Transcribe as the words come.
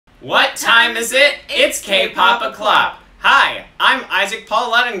What time is it? It's K-pop o'clock. Hi, I'm Isaac Paul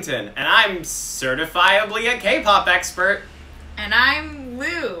Ludington, and I'm certifiably a K-pop expert. And I'm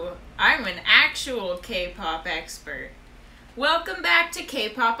Lou. I'm an actual K-pop expert. Welcome back to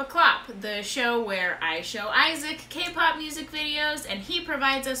K-pop o'clock, the show where I show Isaac K-pop music videos, and he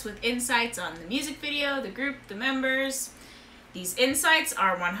provides us with insights on the music video, the group, the members. These insights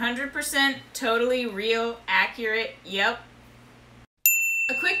are 100% totally real, accurate, yep.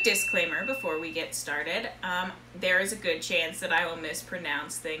 A quick disclaimer before we get started. There is a good chance that I will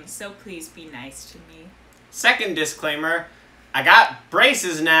mispronounce things, so please be nice to me. Second disclaimer, I got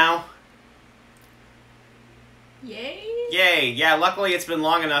braces now. Yay! Yay, yeah, luckily it's been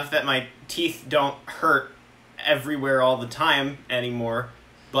long enough that my teeth don't hurt everywhere all the time anymore,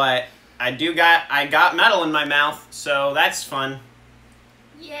 but I got metal in my mouth, so that's fun.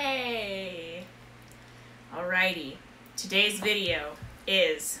 Yay! Alrighty, today's video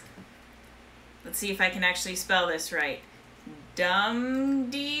is, let's see if I can actually spell this right,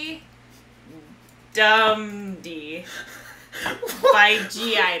 DUMDi DUMDi by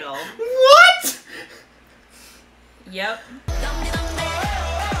I-DLE. What? Yep.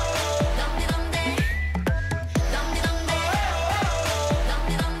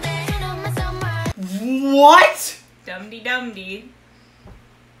 What? DUMDi DUMDi.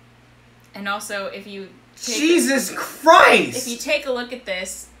 And also, if you take Jesus Christ! If you take a look at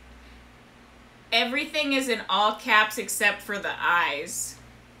this, everything is in all caps except for the eyes.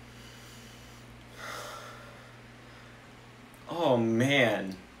 Oh,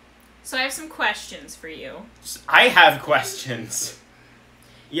 man. So I have some questions for you. I have questions.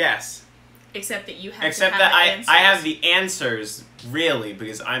 Yes. Except that you have Except to that have the answers. I have the answers, really,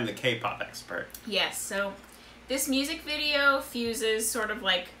 because I'm the K-pop expert. Yes, so this music video fuses sort of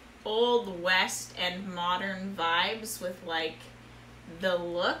like Old West and modern vibes with like the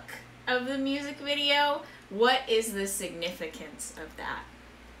look of the music video. What is the significance of that?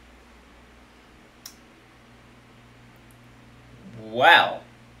 Well,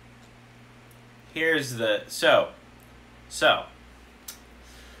 here's the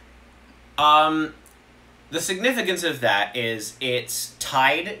the significance of that is it's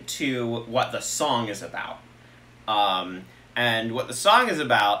tied to what the song is about. And what the song is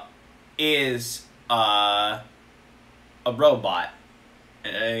about is a robot,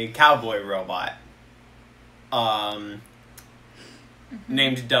 a cowboy robot,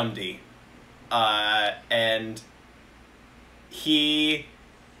 named DUMDi, and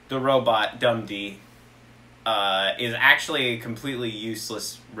the robot DUMDi, is actually a completely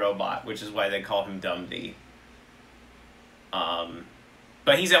useless robot, which is why they call him DUMDi.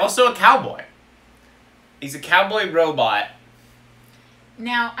 But he's also a cowboy. He's a cowboy robot.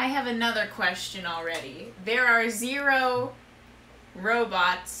 Now, I have another question already. There are 0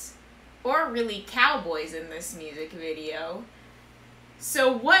 robots, or really cowboys, in this music video.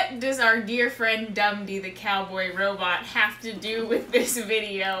 So what does our dear friend DUMDi, the cowboy robot, have to do with this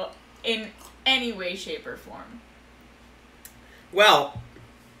video in any way, shape, or form? Well,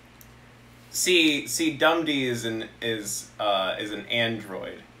 see, DUMDi is an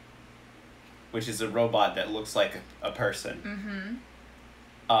android, which is a robot that looks like a person. Mm-hmm.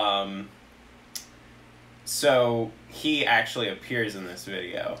 So he actually appears in this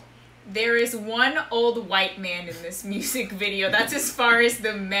video. There is one old white man in this music video. That's as far as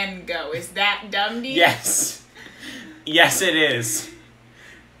the men go. Is that DUMDi? Yes. Yes, it is.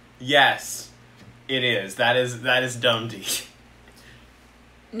 Yes, it is. That is DUMDi.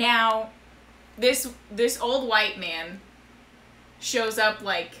 Now, this old white man shows up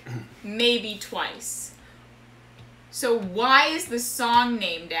like maybe twice. So why is the song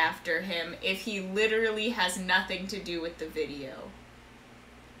named after him if he literally has nothing to do with the video?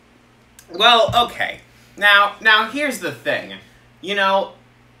 Well, okay. Now here's the thing. You know,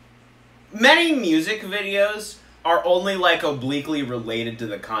 many music videos are only like obliquely related to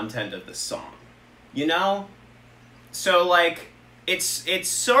the content of the song. You know? So like it's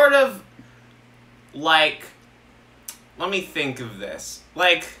sort of like, let me think of this.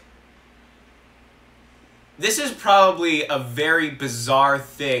 Like, this is probably a very bizarre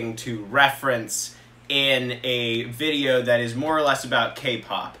thing to reference in a video that is more or less about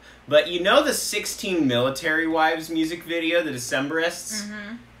K-pop. But you know the 16 Military Wives music video, the Decemberists?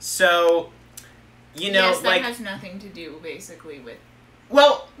 Mm-hmm. So, you know, yes, that like, has nothing to do, basically, with...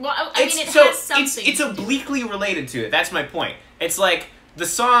 Well, I mean, it has something it's obliquely related to it. That's my point. It's like, the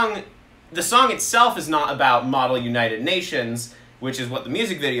song itself is not about Model United Nations, which is what the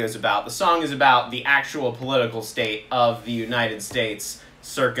music video is about. The song is about the actual political state of the United States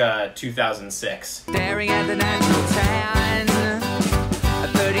circa 2006. Staring at the natural tan,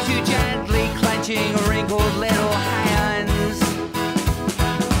 32 gently clenching wrinkled little hands.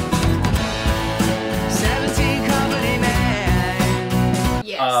 17 company men.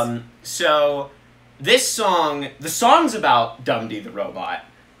 Yes. So this song, the song's about DUMDi the robot.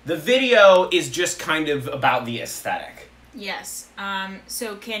 The video is just kind of about the aesthetic. Yes.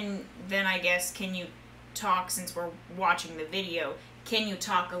 So can you talk, since we're watching the video, can you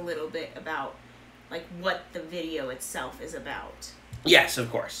talk a little bit about like what the video itself is about? Yes, of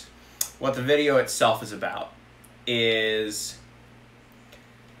course. What the video itself is about is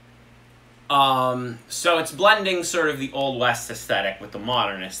so it's blending sort of the Old West aesthetic with the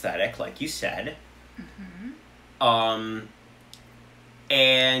modern aesthetic, like you said. Mm-hmm.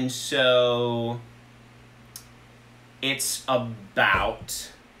 And so it's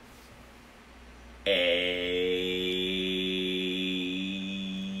about a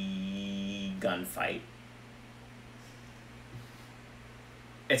gunfight.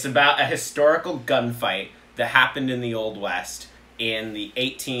 It's about a historical gunfight that happened in the Old West in the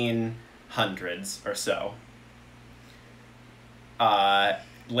 1800s or so.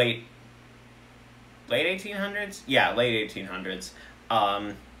 Late 1800s? Yeah, late 1800s.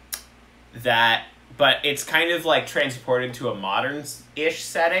 But it's kind of like transported to a modern-ish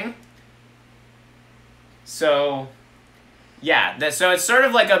setting. So, yeah, so it's sort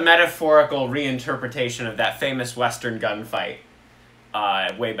of like a metaphorical reinterpretation of that famous Western gunfight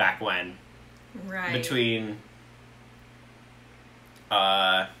way back when. Right. Between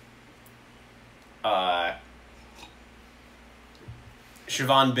Siobhan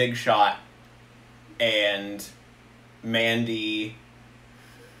Big Shot and Mandy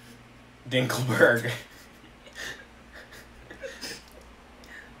Dinkelberg.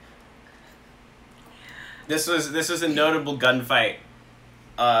 This was a notable gunfight.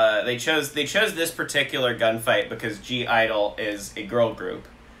 They chose this particular gunfight because I-DLE is a girl group,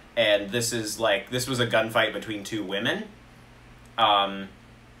 and this was a gunfight between two women,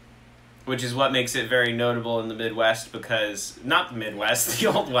 which is what makes it very notable in the Midwest, because not the Midwest, the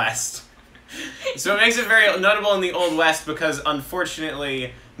Old West. So it makes it very notable in the Old West because,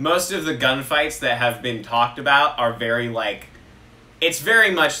 unfortunately, most of the gunfights that have been talked about are very, it's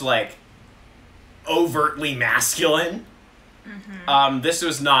very much, overtly masculine. Mm-hmm. This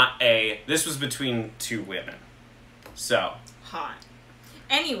was between two women. So. Hot.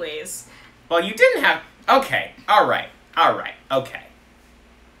 Anyways. Well, you didn't have... Okay, alright, okay.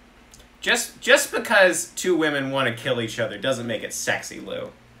 Just because two women want to kill each other doesn't make it sexy,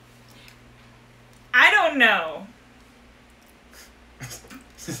 Lou. I don't know.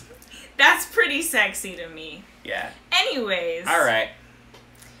 That's pretty sexy to me. Yeah. Anyways. Alright.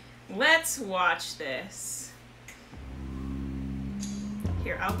 Let's watch this.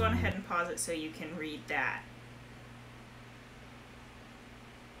 Here, I'll go ahead and pause it so you can read that.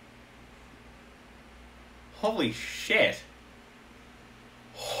 Holy shit.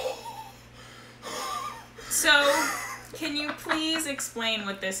 So, can you please explain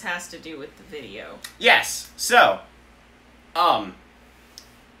what this has to do with the video? Yes. So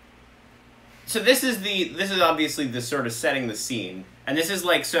this is obviously the sort of setting the scene. And this is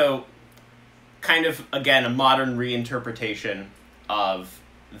kind of, again, a modern reinterpretation of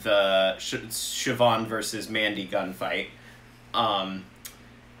the Siobhan versus Mandy gunfight.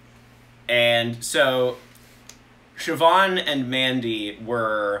 And so Siobhan and Mandy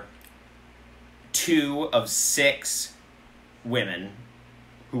were 2 of 6 women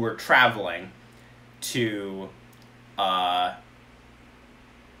who were traveling to, and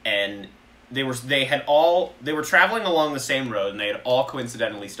they were traveling along the same road, and they had all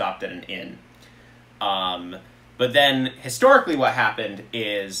coincidentally stopped at an inn. But then, historically, what happened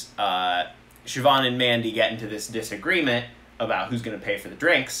is Siobhan and Mandy get into this disagreement about who's going to pay for the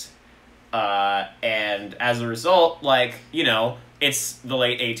drinks. And as a result, it's the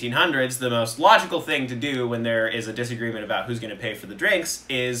late 1800s, the most logical thing to do when there is a disagreement about who's going to pay for the drinks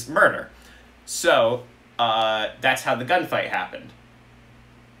is murder. So, that's how the gunfight happened.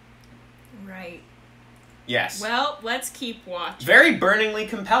 Right. Yes. Well, let's keep watching. Very burningly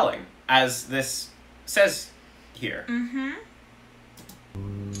compelling, as this says here. Mm-hmm.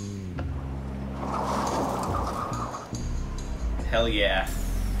 Hell yeah.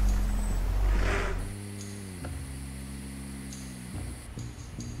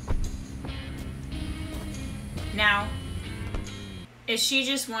 Now, is she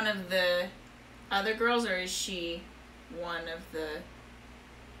just one of the other girls, or is she one of the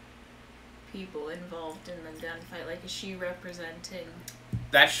people involved in the gunfight? Is she representing...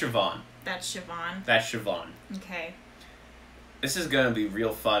 That's Siobhan. That's Siobhan? That's Siobhan. Okay. This is gonna be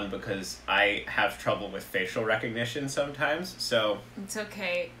real fun because I have trouble with facial recognition sometimes, so... It's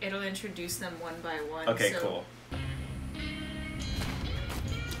okay. It'll introduce them one by one. Okay, so... cool.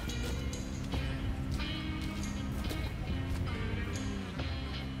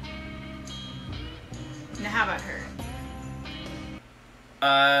 Now, how about her?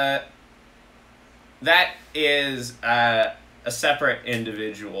 That is, a separate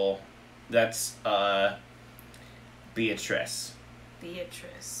individual. That's, Beatrice.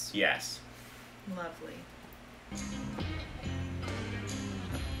 Beatrice. Yes. Lovely.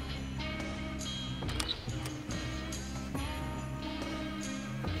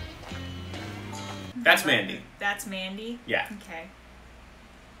 That's Mandy. That's Mandy? Yeah. Okay.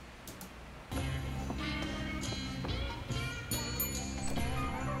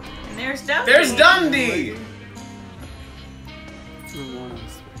 And there's DUMDi. There's DUMDi!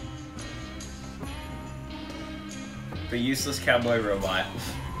 The useless cowboy robot.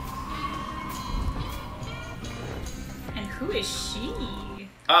 And who is she?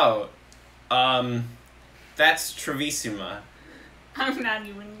 Oh, that's Travissima. I'm not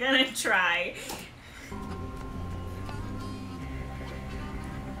even gonna try.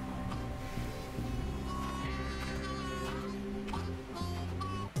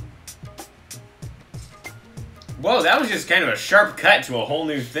 Whoa, that was just kind of a sharp cut to a whole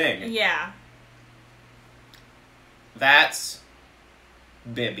new thing. Yeah. That's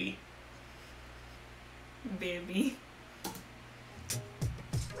Bibby. Baby.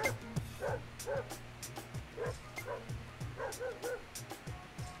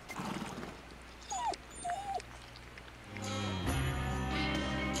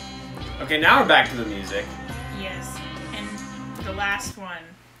 Okay, now we're back to the music. Yes. And the last one.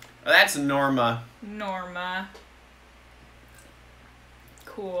 That's Norma. Norma.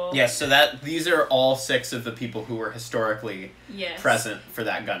 Cool. Yes, so these are all 6 of the people who were historically present for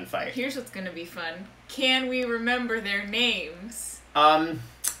that gunfight. Here's what's gonna be fun. Can we remember their names?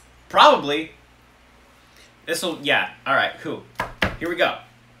 Probably. This'll, yeah. Alright, cool. Here we go.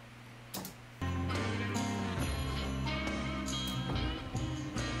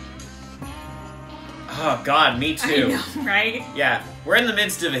 Oh god, me too. I know, right? Yeah, we're in the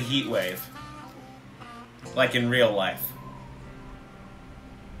midst of a heat wave. Like in real life.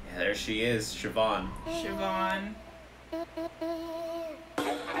 Yeah, there she is, Siobhan. Siobhan.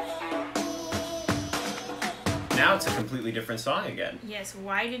 Now it's a completely different song again. Yes,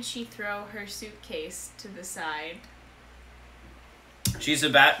 why did she throw her suitcase to the side? She's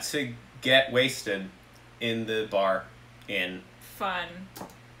about to get wasted in the bar in Fun.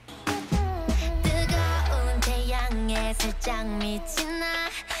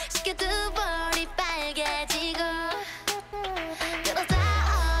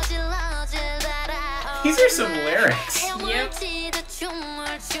 These are some lyrics. Yep.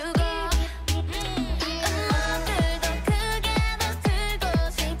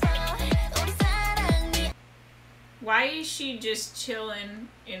 Why is she just chilling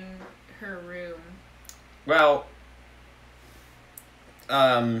in her room? Well,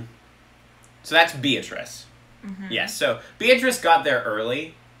 so that's Beatrice. Mm-hmm. Yes, so Beatrice got there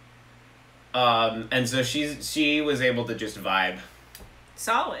early, and so she was able to just vibe.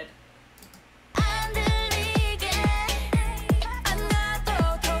 Solid.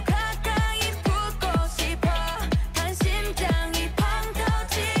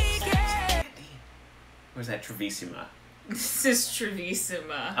 Where's that Travissima? This is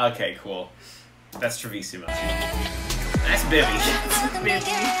Travissima. Okay, cool. That's Travissima. That's Bibby.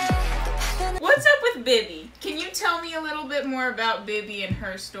 Bibby. What's up with Bibby? Can you tell me a little bit more about Bibby and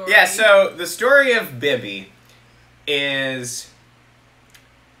her story? Yeah, so the story of Bibby is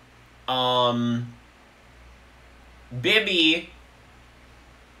Bibby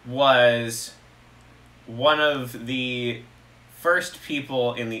was one of the first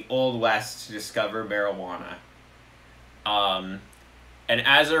people in the Old West to discover marijuana. And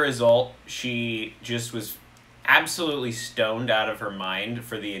as a result, she just was absolutely stoned out of her mind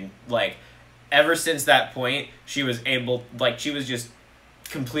for the, like, ever since that point, she was able, like, she was just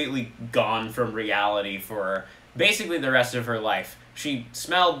completely gone from reality for basically the rest of her life. She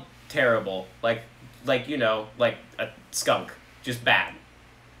smelled terrible, like, you know, like a skunk. Just bad.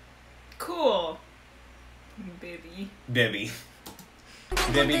 Cool. Bibby. Bibby.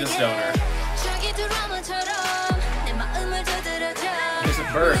 Bibby the stoner. There's a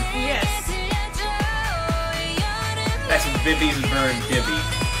bird. Yes. That's Bibby's bird, Dibby.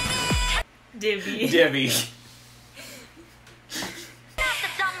 Dibby. Dibby.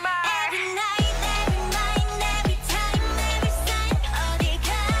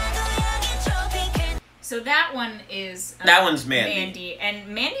 So that one is... that one's Mandy. Mandy. And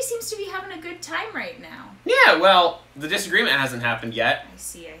Mandy seems to be having a good time right now. Yeah, well, the disagreement hasn't happened yet. I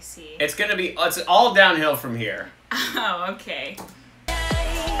see. It's gonna be... It's all downhill from here. Oh, okay.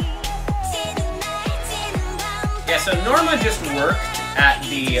 Yeah, so Norma just worked at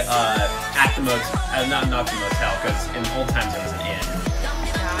the motel... not the motel, because in old times it was an inn.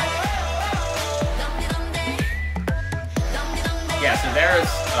 Yeah, so there's,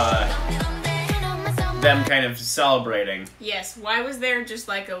 them kind of celebrating. Yes, why was there just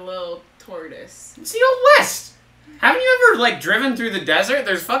like a little tortoise? It's the Old West! Haven't you ever, like, driven through the desert?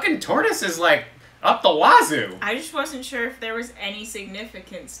 There's fucking tortoises, like, up the wazoo. I just wasn't sure if there was any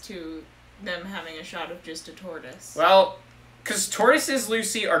significance to them having a shot of just a tortoise. Well, because tortoises,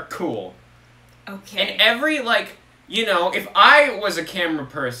 Lucy, are cool. Okay. And every, like, you know, if I was a camera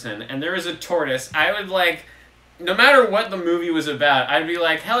person and there was a tortoise, I would, like... No matter what the movie was about, I'd be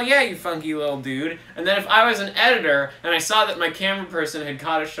like, hell yeah, you funky little dude. And then if I was an editor and I saw that my camera person had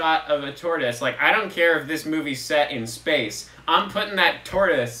caught a shot of a tortoise, like, I don't care if this movie's set in space. I'm putting that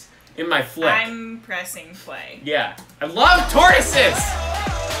tortoise in my flick. I'm pressing play. Yeah. I love tortoises!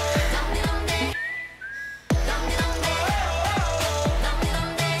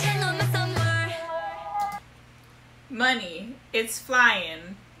 Money. It's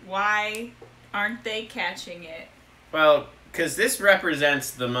flying. Why aren't they catching it? Well, because this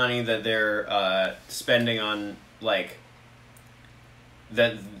represents the money that they're spending on, like,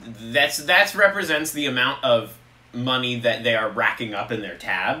 that's represents the amount of money that they are racking up in their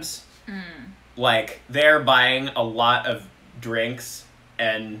tabs. Like, they're buying a lot of drinks,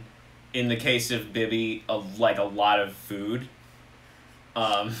 and in the case of Bibby, a lot of food.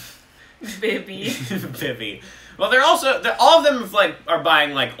 Bibby. Bibby. Well, all of them are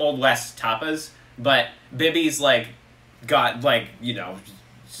buying, like, Old West tapas, but Bibby's, like, got, like, you know,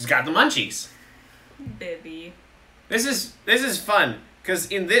 she's got the munchies. Bibby. This is fun, because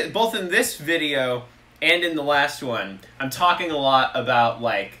both in this video and in the last one, I'm talking a lot about,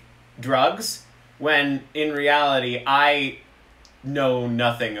 like, drugs, when in reality, I know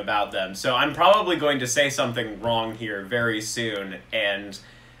nothing about them. So I'm probably going to say something wrong here very soon, and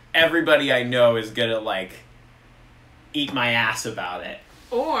everybody I know is gonna, like, eat my ass about it.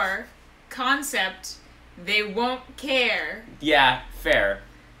 Or, concept, they won't care. Yeah, fair.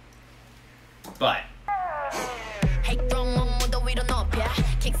 But...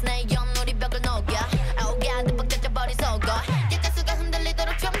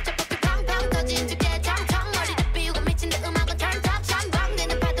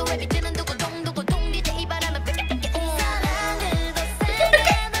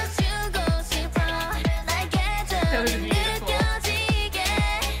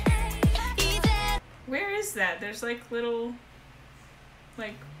 There's like little,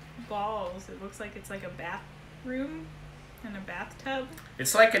 like, balls. It looks like it's like a bathroom and a bathtub.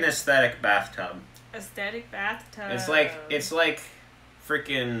 It's like an aesthetic bathtub. Aesthetic bathtub. It's like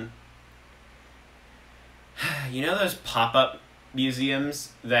freaking, you know those pop-up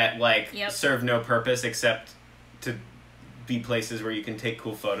museums that, like, serve no purpose except to be places where you can take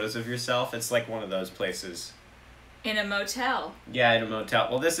cool photos of yourself? It's like one of those places. In a motel. Yeah, in a motel.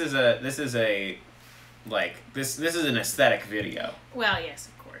 Well, this is an aesthetic video. Well, yes,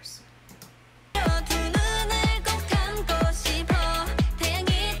 of course. Yeah,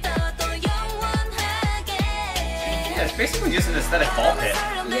 it's basically just an aesthetic ball pit.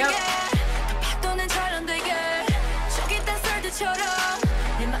 Yep.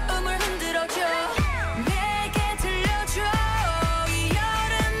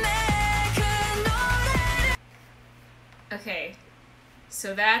 Okay,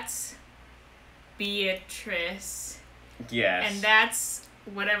 so that's Beatrice. Yes. And that's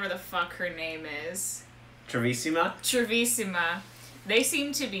whatever the fuck her name is. Travissima? Travissima. They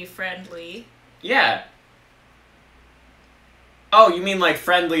seem to be friendly. Yeah. Oh, you mean like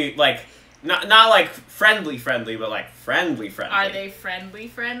friendly, like, not like friendly, but like friendly. Are they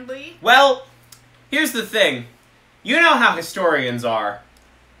friendly? Well, here's the thing. You know how historians are.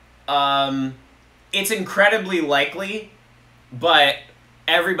 It's incredibly likely, but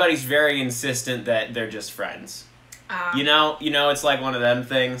everybody's very insistent that they're just friends. You know, it's like one of them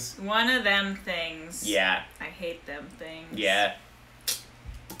things. One of them things. Yeah. I hate them things. Yeah.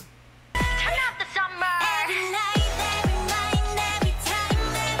 Turn up the summer.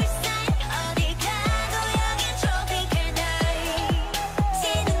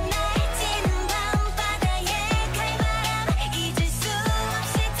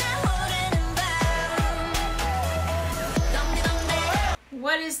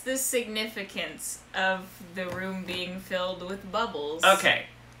 What is the significance of the room being filled with bubbles? Okay.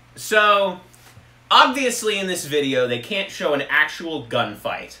 So, obviously in this video they can't show an actual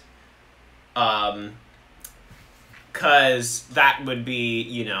gunfight. Because that would be,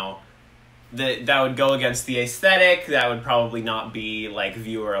 you know, that would go against the aesthetic, that would probably not be, like,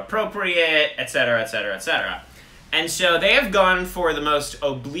 viewer appropriate, etc., etc., etc. And so they have gone for the most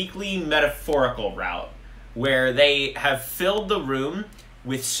obliquely metaphorical route, where they have filled the room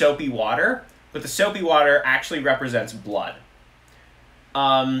with soapy water, but the soapy water actually represents blood.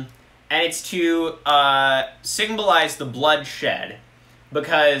 And it's to symbolize the bloodshed,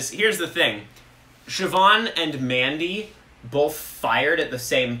 because here's the thing. Siobhan and Mandy both fired at the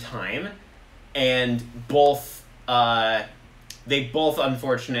same time, and they both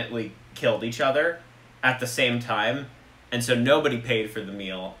unfortunately killed each other at the same time, and so nobody paid for the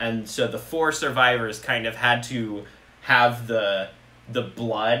meal, and so the 4 survivors kind of had to have the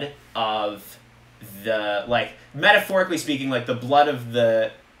blood of the, like, metaphorically speaking, like, the blood of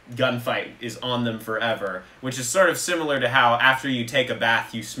the gunfight is on them forever, which is sort of similar to how after you take a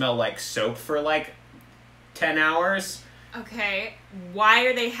bath you smell like soap for like 10 hours. Okay, why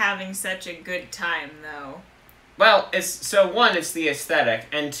are they having such a good time though? Well, one, it's the aesthetic,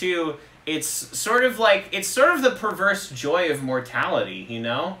 and 2, it's sort of the perverse joy of mortality, you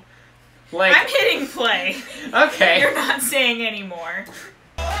know? Like, I'm hitting play. Okay. You're not saying anymore.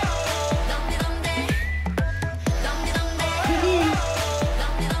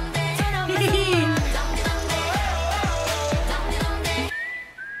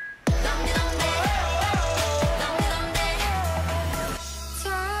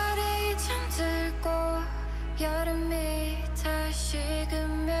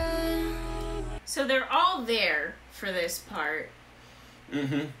 So they're all there for this part.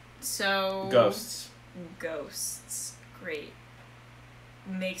 Mm-hmm. So... Ghosts. Ghosts. Great.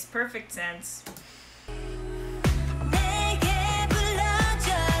 Makes perfect sense.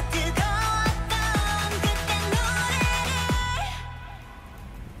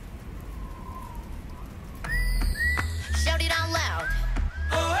 Shout it out loud.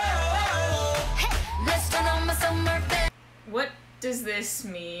 Hey, let's turn on my summer bed. What does this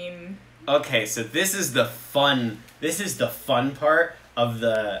mean? Okay, so this is the fun part of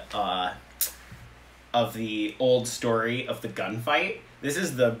the old story of the gunfight. This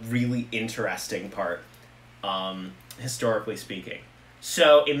is the really interesting part, historically speaking.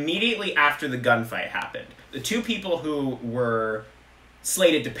 So immediately after the gunfight happened, the 2 people who were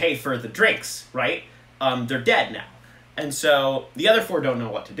slated to pay for the drinks, right? They're dead now. And so the other 4 don't know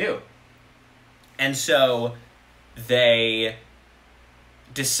what to do. And so they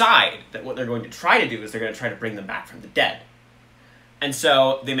decide that what they're going to try to do is they're going to try to bring them back from the dead. And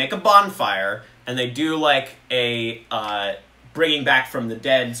so they make a bonfire, and they do like a bringing back from the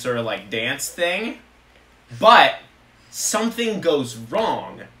dead sort of like dance thing. But something goes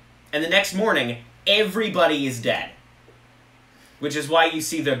wrong, and the next morning, everybody is dead. Which is why you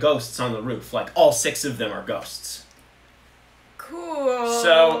see the ghosts on the roof. Like, all 6 of them are ghosts. Cool.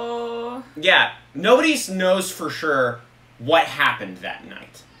 So, yeah, nobody knows for sure what happened that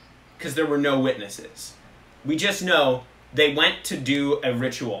night, because there were no witnesses. We just know they went to do a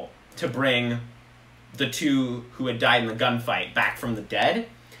ritual to bring the 2 who had died in the gunfight back from the dead,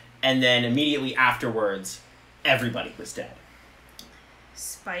 and then immediately afterwards, everybody was dead.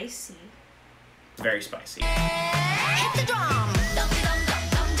 Spicy. Very spicy. Hit the drum.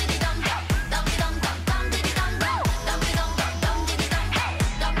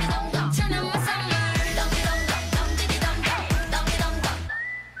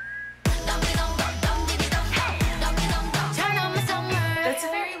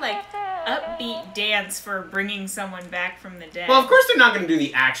 Dance for bringing someone back from the dead. Well, of course they're not going to do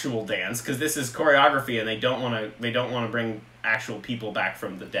the actual dance, because this is choreography, and they don't want to bring actual people back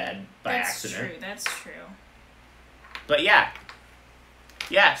from the dead by accident. That's true. But yeah,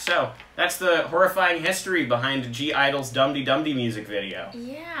 so that's the horrifying history behind I-DLE's DUMDi DUMDi music video.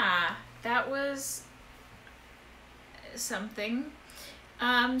 Yeah, that was something.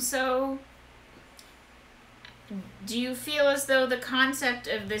 So do you feel as though the concept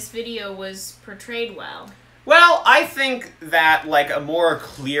of this video was portrayed well? Well, I think that, like, a more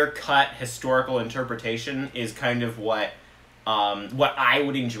clear-cut historical interpretation is kind of what I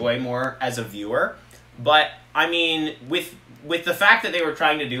would enjoy more as a viewer. But, I mean, with the fact that they were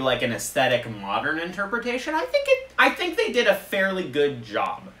trying to do, like, an aesthetic modern interpretation, I think they did a fairly good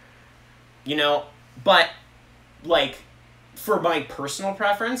job. You know? But, like, for my personal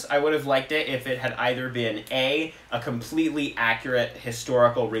preference, I would have liked it if it had either been a completely accurate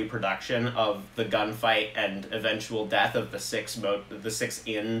historical reproduction of the gunfight and eventual death of the six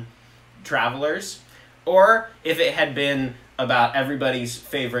inn travelers, Or if it had been about everybody's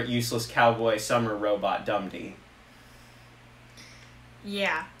favorite useless cowboy summer robot, DUMDi.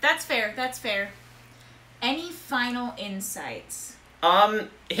 Yeah, that's fair, that's fair. Any final insights?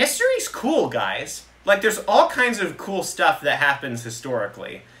 History's cool, guys. Like, there's all kinds of cool stuff that happens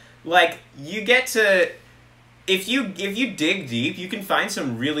historically. Like, you get to... If you dig deep, you can find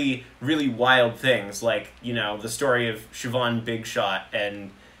some really, really wild things. Like, you know, the story of Siobhan Big Shot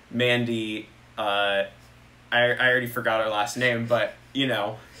and Mandy... I already forgot her last name, but, you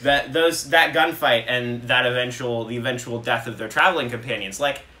know, that gunfight and the eventual death of their traveling companions.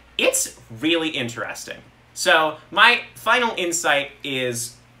 Like, it's really interesting. So, my final insight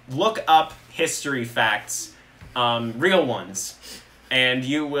is look up history facts, real ones, and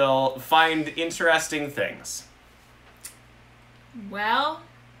you will find interesting things. Well,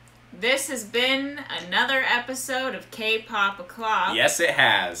 this has been another episode of K-Pop O'Clock. Yes, it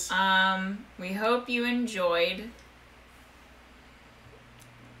has. We hope you enjoyed.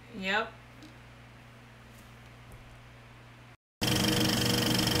 Yep.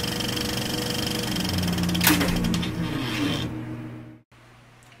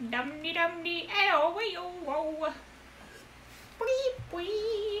 Dumdi dumdi ow ow. Bleep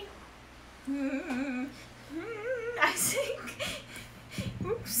wee. I think.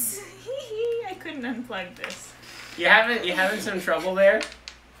 Oops. I couldn't unplug this. You having some trouble there?